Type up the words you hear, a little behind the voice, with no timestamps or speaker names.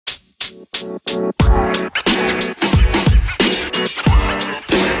What's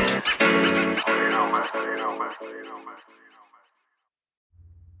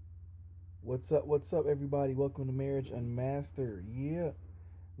up, everybody? Welcome to Marriage Unmastered. Yeah,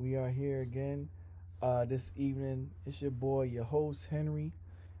 we are here again this evening. It's your boy, your host, Henry,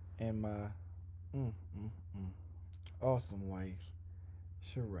 and my mm, mm, mm, awesome wife,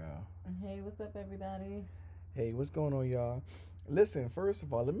 Sherelle. Hey, what's up, everybody? Hey, what's going on, y'all? Listen, first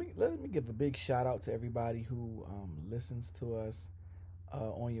of all, let me give a big shout out to everybody who listens to us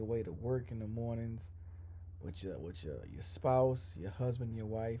on your way to work in the mornings with your spouse, your husband, your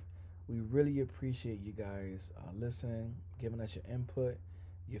wife. We really appreciate you guys listening, giving us your input,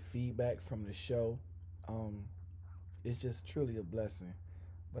 your feedback from the show. Um, it's just truly a blessing.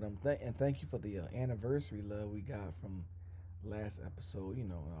 But and thank you for the anniversary love we got from last episode,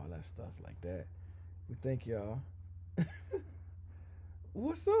 and all that stuff like that. We thank y'all.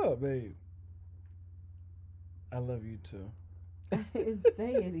 What's up, babe? I love you too. I didn't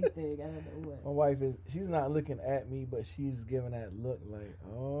say anything. I don't know what. My wife she's not looking at me, but she's giving that look like,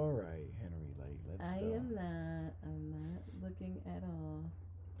 all right, Henry, like, let's go. I'm not looking at all.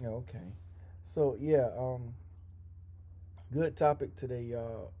 Okay. So, yeah, good topic today,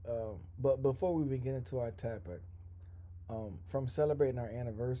 y'all. But before we begin into our topic, from celebrating our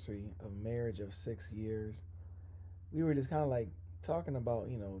anniversary of marriage of 6 years, we were just kind of like talking about,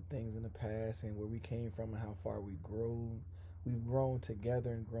 things in the past and where we came from and how far we've grown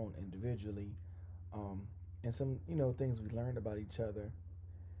together and grown individually, and some things we learned about each other.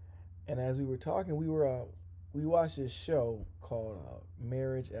 And as we were talking, we watched this show called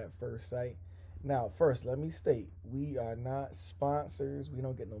Marriage at First Sight. Now, first, let me state, we are not sponsors. We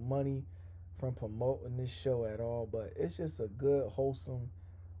don't get no money from promoting this show at all, but it's just a good, wholesome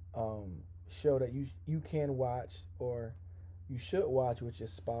show that you can watch, or you should watch with your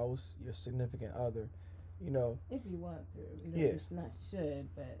spouse, your significant other. If you want to, yeah, it's not should,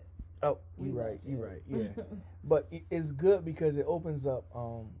 but you're right, yeah. But it's good because it opens up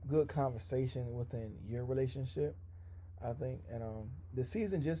good conversation within your relationship, I think. And the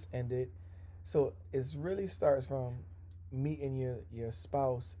season just ended, so it really starts from meeting your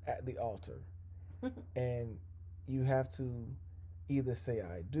spouse at the altar, and you have to either say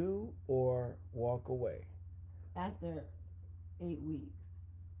I do or walk away after 8 weeks.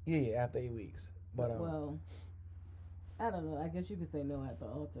 Yeah, after 8 weeks. But well, I don't know. I guess you could say no at the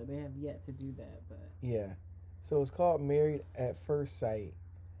altar. They have yet to do that, but yeah. So it's called Married at First Sight,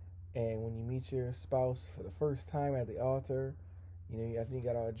 and when you meet your spouse for the first time at the altar, I think you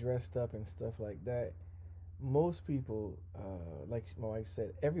got all dressed up and stuff like that. Most people, like my wife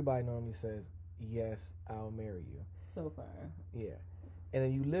said, everybody normally says, yes, I'll marry you. So far. Yeah. And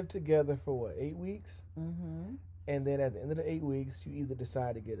then you live together for what, 8 weeks? Mm-hmm. And then at the end of the 8 weeks, you either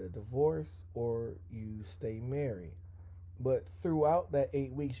decide to get a divorce or you stay married. But throughout that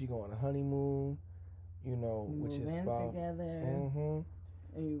 8 weeks, you go on a honeymoon, with your spouse. Together. Mm-hmm.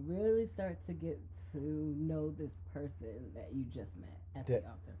 And you really start to get to know this person that you just met at the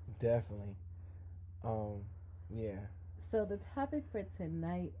altar. Definitely. Yeah. So the topic for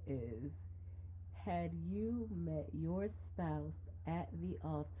tonight is, had you met your spouse at the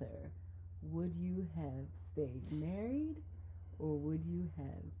altar, would you have stayed married or would you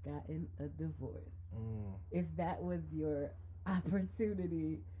have gotten a divorce? If that was your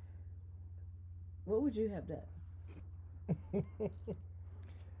opportunity, what would you have done?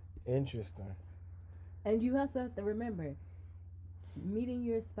 Interesting. And you also have to remember, meeting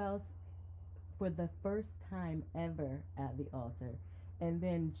your spouse for the first time ever at the altar, and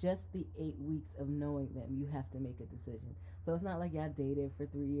then just the 8 weeks of knowing them, you have to make a decision. So it's not like y'all dated for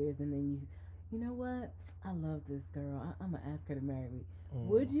 3 years and then you know what? I love this girl. I'm going to ask her to marry me.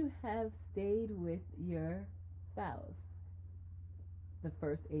 Would you have stayed with your spouse the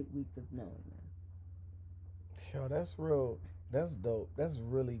first 8 weeks of knowing them? Yo, that's real. That's dope. That's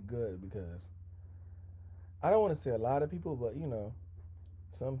really good because I don't want to say a lot of people, but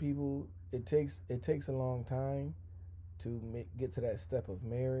some people, it takes a long time to get to that step of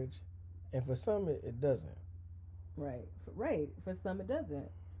marriage, and for some it doesn't. Right. For some it doesn't.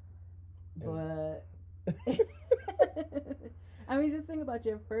 But I mean, just think about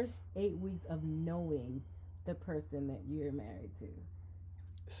your first 8 weeks of knowing the person that you're married to.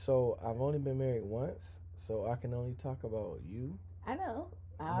 So I've only been married once, so I can only talk about you. I know.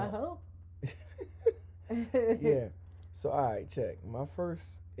 I hope. Yeah. So all right, check. My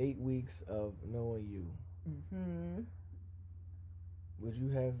first 8 weeks of knowing you. Mm-hmm. Would you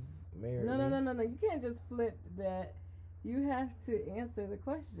have married me? No. You can't just flip that. You have to answer the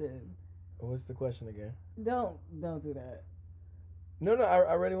question. What's the question again? Don't do that. No, no,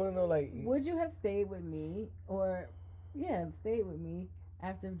 I really want to know, like, Would you have stayed with me, or yeah, stayed with me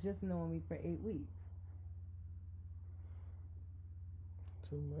after just knowing me for 8 weeks?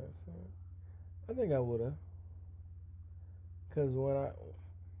 2 months. I think I would have, cause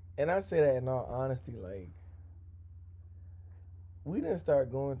and I say that in all honesty, like, we didn't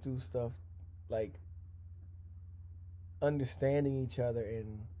start going through stuff, like understanding each other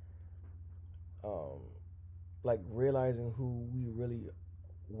and um, like realizing who we really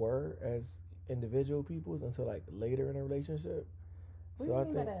were as individual peoples until like later in a relationship. What do So you I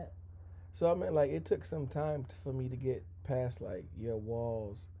mean by think that? so. I mean, like it took some time for me to get past like your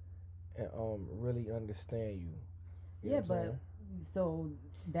walls and really understand you. You know Yeah, what I'm but saying? so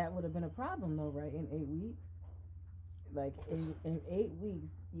that would have been a problem though, right? In 8 weeks, like in 8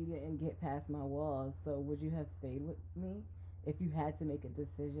 weeks, you didn't get past my walls. So would you have stayed with me if you had to make a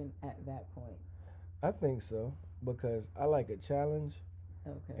decision at that point? I think so because I like a challenge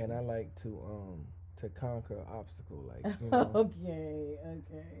and Okay. I like to conquer an obstacle. Like Okay.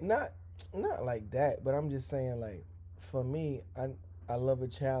 Okay. not not like that, but I'm just saying like for me, I love a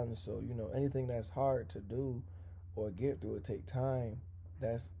challenge. So anything that's hard to do or get through, it take time.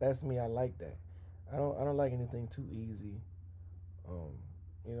 That's me. I like that. I don't like anything too easy. Um,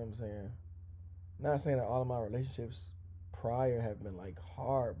 you know what I'm saying? Not saying that all of my relationships prior have been like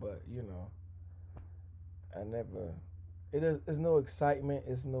hard, but I never. It is. It's no excitement.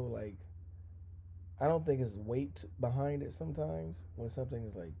 It's no like. I don't think it's weight behind it. Sometimes when something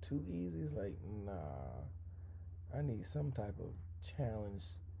is like too easy, it's like nah. I need some type of challenge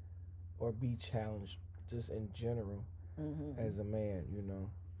or be challenged just in general Mm-hmm. as a man.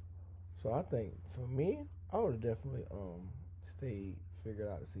 So I think for me, I would have definitely stayed, figured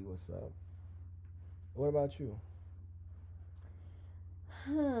out to see what's up. What about you?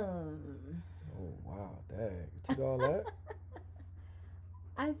 Hmm. Oh wow, dang, you took all that?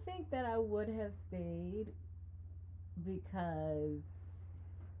 I think that I would have stayed because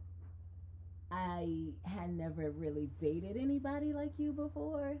I had never really dated anybody like you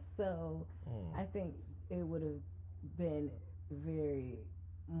before. So Mm, I think it would have been very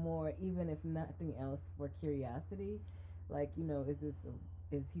more, even if nothing else, for curiosity. Like,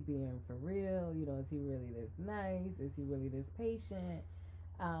 is he being for real? Is he really this nice? Is he really this patient?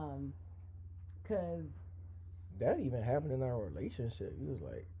 Um, cause that even happened in our relationship. He was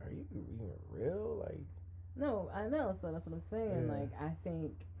like, "Are you even real?" Like, no, I know. So that's what I'm saying. yeah. Like, I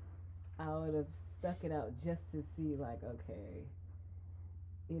think I would have stuck it out just to see, like, okay,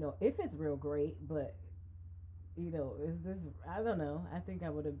 if it's real great, but is this, I don't know. I think I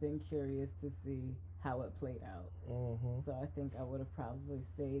would have been curious to see how it played out. Mm-hmm. So I think I would have probably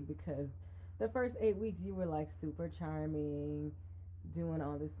stayed because the first 8 weeks you were like super charming, doing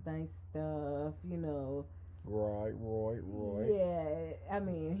all this nice stuff. Right. Yeah, I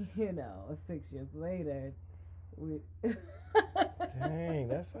mean, 6 years later, we. Dang,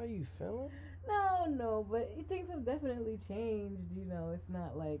 that's how you feeling? No, no, but things have definitely changed. It's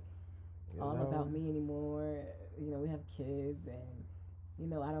not like Is all that about one? me anymore. We have kids,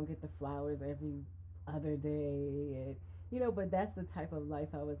 and I don't get the flowers every other day, and but that's the type of life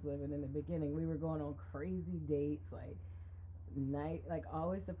I was living in the beginning. We were going on crazy dates, like night, like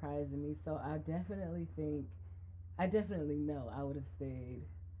always surprising me. So I definitely know I would have stayed.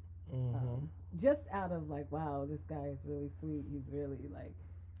 Mm-hmm. Um, just out of like, wow, this guy is really sweet. He's really like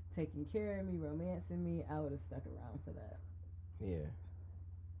taking care of me, romancing me. I would have stuck around for that. Yeah,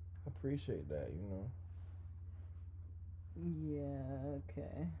 appreciate that. Yeah,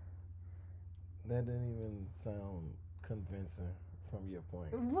 okay. That didn't even sound convincing from your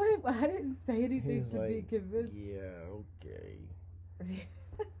point. What? I didn't say anything He's to be like, convinced. yeah, okay.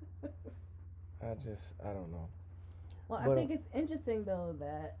 I don't know. Well, I But think it's interesting though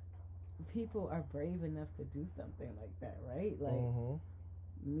that people are brave enough to do something like that, right? Like mm-hmm.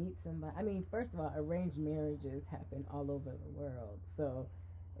 meet somebody. I mean, first of all, arranged marriages happen all over the world, so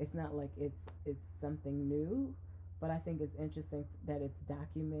it's not like it's something new. But I think it's interesting that it's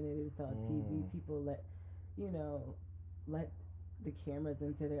documented. It's on TV. Mm, People you know, let the cameras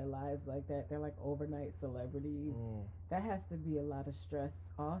into their lives like that. They're like overnight celebrities. mm. That has to be a lot of stress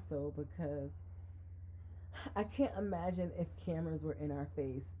also because I can't imagine if cameras were in our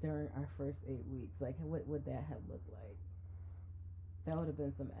face during our first 8 weeks. Like, what would that have looked like? That would have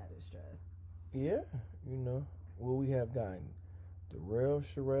been some added stress. Yeah, you know. Will we have gotten the real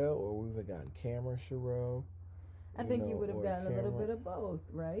Sherelle or we would have gotten camera Sherelle? I think you would have Or gotten a little camera. bit of both,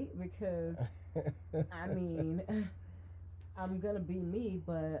 right? Because I mean, I'm gonna be me,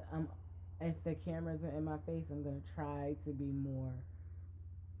 but if the cameras are in my face, I'm gonna try to be more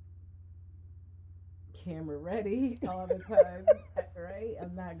camera ready all the time, right?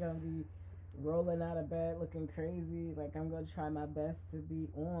 I'm not gonna be rolling out of bed looking crazy. Like, I'm gonna try my best to be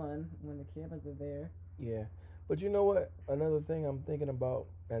on when the cameras are there. Yeah. But you know what? Another thing I'm thinking about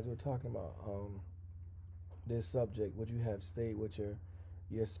as we're talking about this subject, would you have stayed with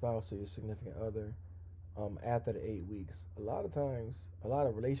your spouse or your significant other after the 8 weeks? A lot of times, a lot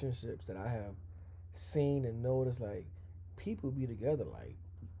of relationships that I have seen and noticed, like people be together like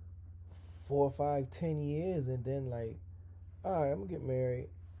 4, 5, 10 years, and then like, all right, I'm gonna get married,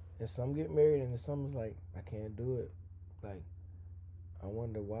 and some get married, and some's like, I can't do it. Like, I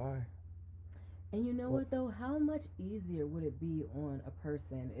wonder why. And you know What? what though? How much easier would it be on a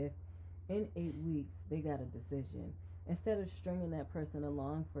person if in 8 weeks they got a decision instead of stringing that person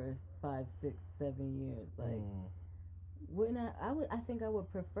along for 5, 6, 7 years? Like, Mm, wouldn't I would. I think I would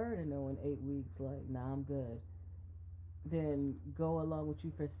prefer to know in 8 weeks. Like, nah, I'm good. Than go along with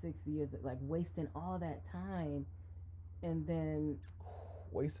you for 6 years, like wasting all that time, and then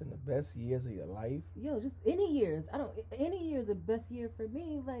wasting the best years of your life. yo, just any years. I don't. Any year is the best year for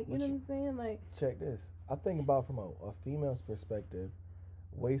me. Like, you But know you, what I'm saying? Like, check this. I think about from a female's perspective,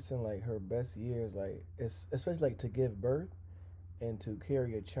 wasting like her best years, like it's especially like to give birth and to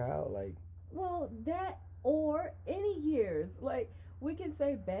carry a child, like well, that or any years. Like, we can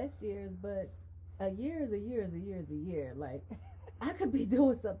say best years, but a year is a year is a year is a year. Like, I could be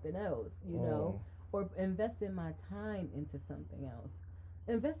doing something else, mm, or investing my time into something else.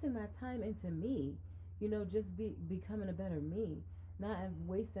 Investing my time into me, just becoming a better me. Not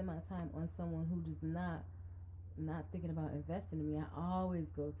wasting my time on someone who does not thinking about investing in me. I always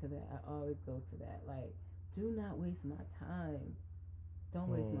go to that. I always go to that. Like, do not waste my time. Don't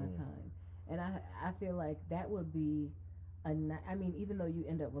waste my mm, time. And I feel like that would be I mean, even though you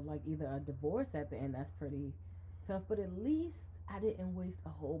end up with like either a divorce at the end, that's pretty tough. But at least I didn't waste a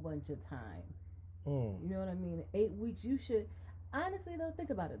whole bunch of time. mm, You know what I mean? 8 weeks, you should honestly though think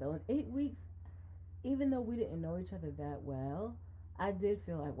about it though. In 8 weeks, even though we didn't know each other that well, I did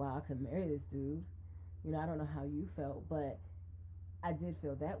feel like, wow, I could marry this dude. I don't know how you felt, but I did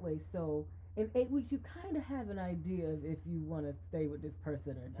feel that way. So in 8 weeks, you kind of have an idea of if you want to stay with this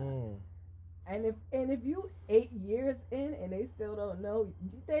person or not. mm. And if you 8 years in and they still don't know,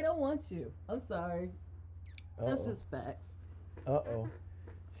 they don't want you. I'm sorry. That's Uh-oh. just facts. Uh-oh.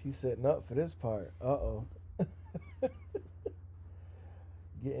 She's setting up for this part. Uh-oh.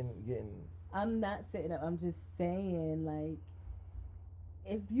 getting I'm not saying that. I'm just saying, like,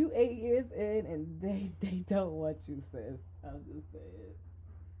 if you 8 years in and they don't want you, sis. I'm just saying.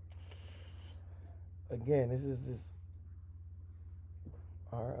 again, this is just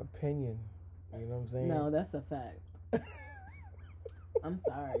our opinion. You know what I'm saying? No, that's a fact. I'm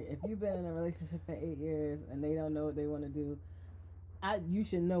sorry. If you've been in a relationship for 8 years and they don't know what they want to do, you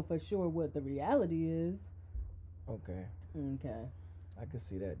should know for sure what the reality is. Okay. Okay. I can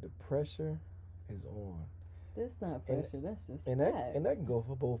see that. The pressure is on. That's not pressure. That's just And facts. that can go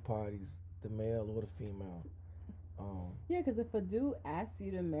for both parties, the male or the female. Yeah, because if a dude asks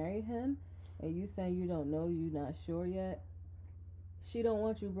you to marry him and you saying you don't know, you not sure yet, she don't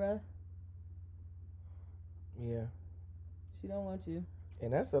want you, bruh. Yeah. She don't want you.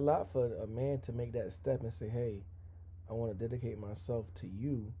 And that's a lot for a man to make that step and say, hey, I want to dedicate myself to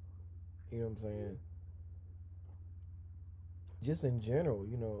you. You know what I'm saying? Just in general,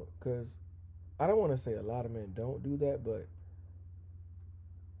 because I don't want to say a lot of men don't do that, but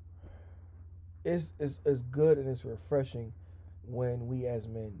it's good and it's refreshing when we as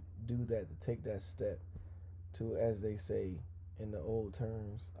men do that, to take that step to, as they say in the old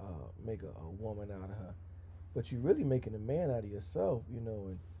terms, make a woman out of her. But you're really making a man out of yourself,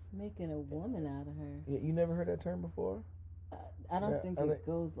 and Making a woman out of her. you never heard that term before? I don't Yeah, think I it mean-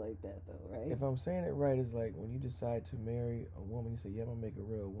 goes like that though, right? If I'm saying it right, it's like when you decide to marry a woman, you say, yeah, I'm going to make a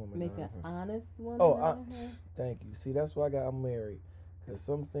real woman Make out an of her. honest woman Oh, out of her. thank you. See, that's why I'm married. Because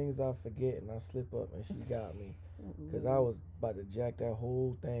some things I forget and I slip up, and she got me. Because I was about to jack that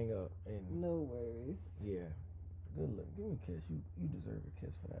whole thing up. And No worries. yeah, good luck. Give me a kiss. You deserve a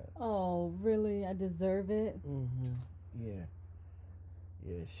kiss for that. Oh, really? I deserve it? Mm-hmm. Yeah.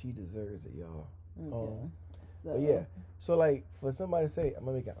 Yeah, she deserves it, y'all. Okay. So, But yeah, so like for somebody to say, I'm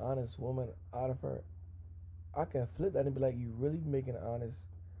going to make an honest woman out of her, I can flip that and be like, you really making an honest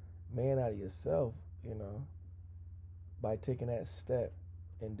man out of yourself, by taking that step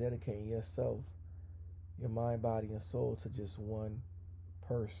and dedicating yourself, your mind, body, and soul to just one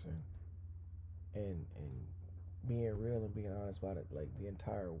person, and being real and being honest about it, like the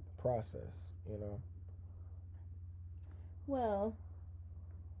entire process. Well,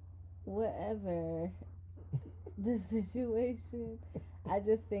 whatever the situation, I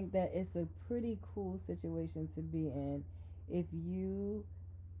just think that it's a pretty cool situation to be in if you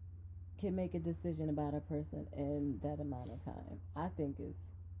can make a decision about a person in that amount of time. I Yeah. think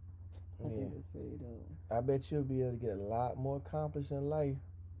it's pretty dope. I bet you'll be able to get a lot more accomplished in life.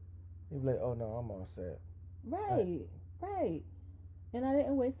 You'll be like, oh no, I'm all set. Right, right. And I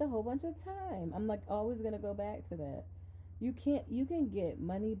didn't waste a whole bunch of time. I'm like always gonna go back to that. You can get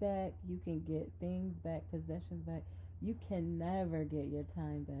money back, you can get things back, possessions back. You can never get your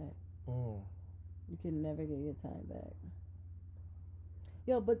time back. Mm. You can never get your time back.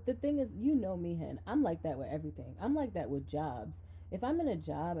 Yo, but the thing is, you know me, Hen. I'm like that with everything. I'm like that with jobs. If I'm in a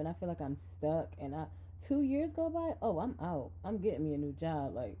job and I feel like I'm stuck and 2 years go by, oh, I'm out. I'm getting me a new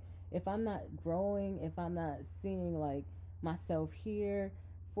job. Like, if I'm not growing, if I'm not seeing like myself here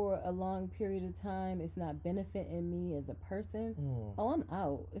for a long period of time, it's not benefiting me as a person. Mm. Oh, I'm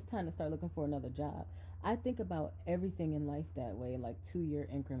out. It's time to start looking for another job. I think about everything in life that way, in like 2 year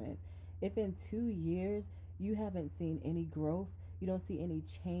increments. If in 2 years you haven't seen any growth, you don't see any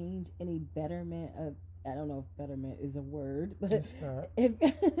change, any betterment of, I don't know if betterment is a word, but It's not. if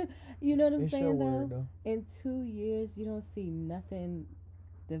you know what I'm It's your saying word though, though. in 2 years you don't see nothing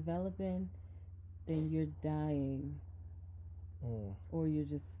developing, then you're dying Mm. or you're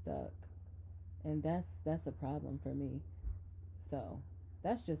just stuck, and that's a problem for me. So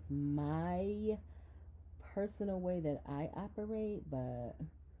that's just my personal way that I operate, but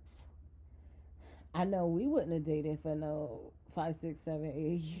I know we wouldn't have dated for no 5, 6, 7,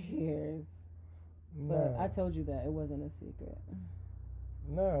 8 years. But I Nah. told you that it wasn't a secret.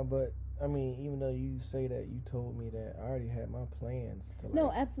 Nah, but I mean, even though you say that, you told me that I already had my plans to No,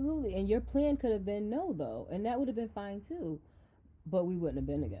 like. absolutely. And your plan could have been no, though. And that would have been fine, too. But we wouldn't have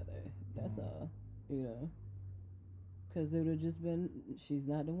been together. That's all. You know? Because it would have just been, she's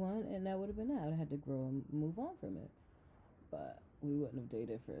not the one, and that would have been that. I would have had to grow and move on from it. But we wouldn't have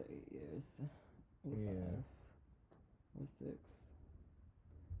dated for 8 years. Or Yeah. 5. Or 6.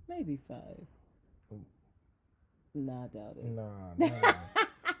 Maybe 5. Nah, I doubt it. Nah.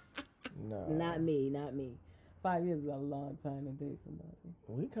 Nah. Not me, not me. 5 years is a long time to date somebody.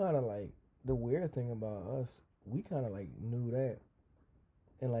 We kind of like, the weird thing about us, we kind of like knew that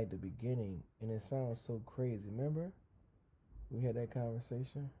in like the beginning, and it sounds so crazy. Remember, we had that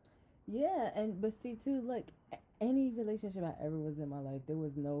conversation. Yeah, but see too, like any relationship I ever was in my life, there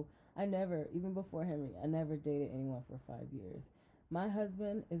was no. I never, even before Henry, I never dated anyone for 5 years. My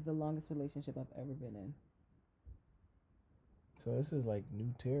husband is the longest relationship I've ever been in. So this is like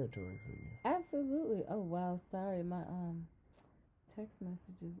new territory for you. Absolutely. Oh wow, sorry, my text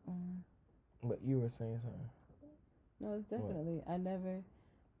message is on. But you were saying something. No, it's definitely. I never,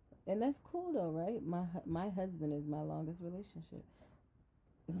 and that's cool though, right? My husband is my longest relationship.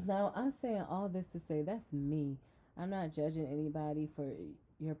 Now I'm saying all this to say that's me. I'm not judging anybody for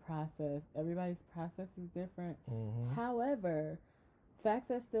your process. Everybody's process is different. Mm-hmm. However,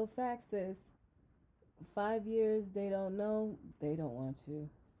 facts are still facts. Sis. 5 years, they don't know, they don't want you.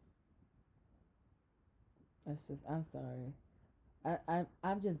 That's just. I'm sorry.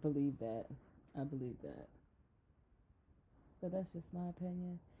 I've just believed that. I believe that. But that's just my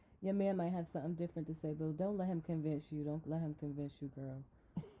opinion. Your man might have something different to say, but don't let him convince you. Don't let him convince you, girl.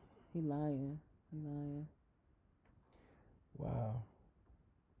 He lying. He lying. Wow.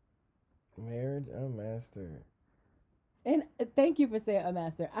 Marriage unmastered. And thank you for saying a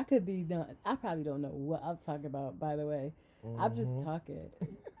master. I could be done. I probably don't know what I'm talking about, by the way. Mm-hmm. I'm just talking.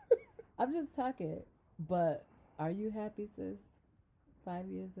 I'm just talking. But are you happy, sis? 5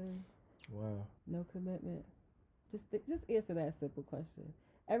 years in? Wow. No commitment? Just answer that simple question.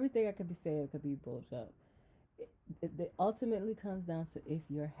 Everything I could be saying could be bullshit. It ultimately comes down to if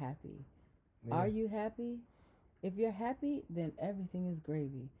you're happy. Yeah. Are you happy? If you're happy, then everything is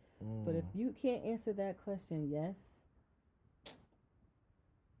gravy. But if you can't answer that question, yes, it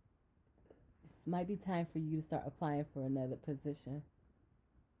might be time for you to start applying for another position.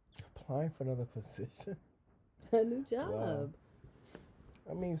 Applying for another position? A new job. Wow.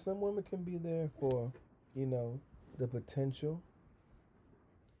 I mean, some women can be there for, you know, the potential.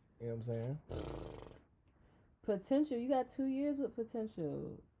 You know what I'm saying? Potential. You got 2 years with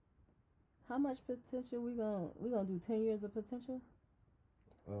potential. How much potential we gonna do? 10 years of potential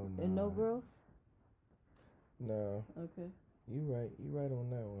Oh no. and no growth? No. Okay. You right on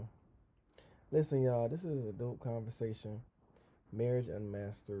that one. Listen, y'all, this is a dope conversation. Marriage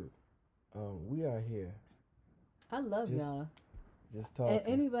Unmastered. We are here. I love y'all. Just talking. And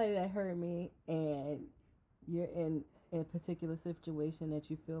anybody that heard me and you're in a particular situation that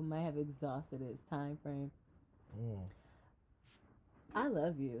you feel might have exhausted its time frame, I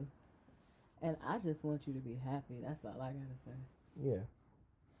love you. And I just want you to be happy. That's all I gotta say. Yeah.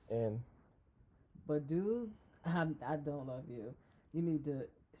 And But dudes, I don't love you. You need to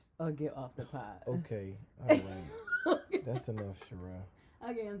get off the pot. okay, all right. That's enough, Sherelle.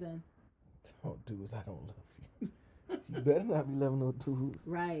 Okay, I'm done. Oh, dudes, I don't love you. You better not be loving no dudes.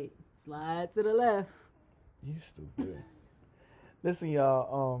 Right. Slide to the left. You stupid. Listen,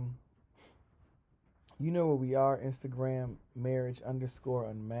 y'all. You know where we are. Instagram,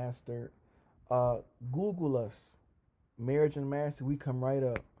 marriage_unmastered. Google us, Marriage Unmastered. We come right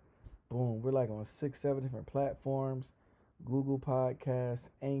up. Boom. We're like on 6, 7 different platforms. Google Podcasts,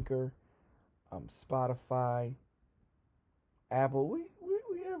 Anchor, Spotify, Apple. We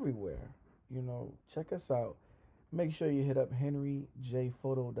everywhere. You know, check us out. Make sure you hit up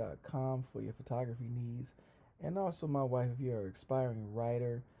henryjphoto.com for your photography needs. And also my wife, if you're an aspiring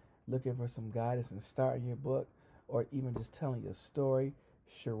writer looking for some guidance in starting your book or even just telling your story,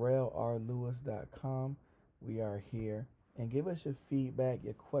 SherelleRLewis.com. We are here. And give us your feedback,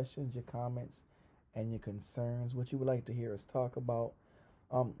 your questions, your comments, and your concerns, what you would like to hear us talk about.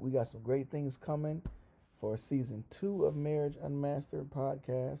 We got some great things coming for season 2 of Marriage Unmastered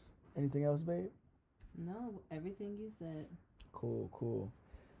podcast. Anything else, babe? No, everything you said. Cool.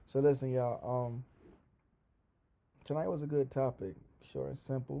 So listen, y'all. Tonight was a good topic, short and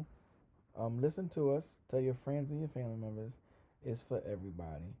simple. Listen to us. Tell your friends and your family members. It's for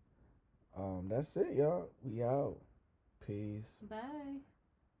everybody. That's it, y'all. We out. Peace. Bye.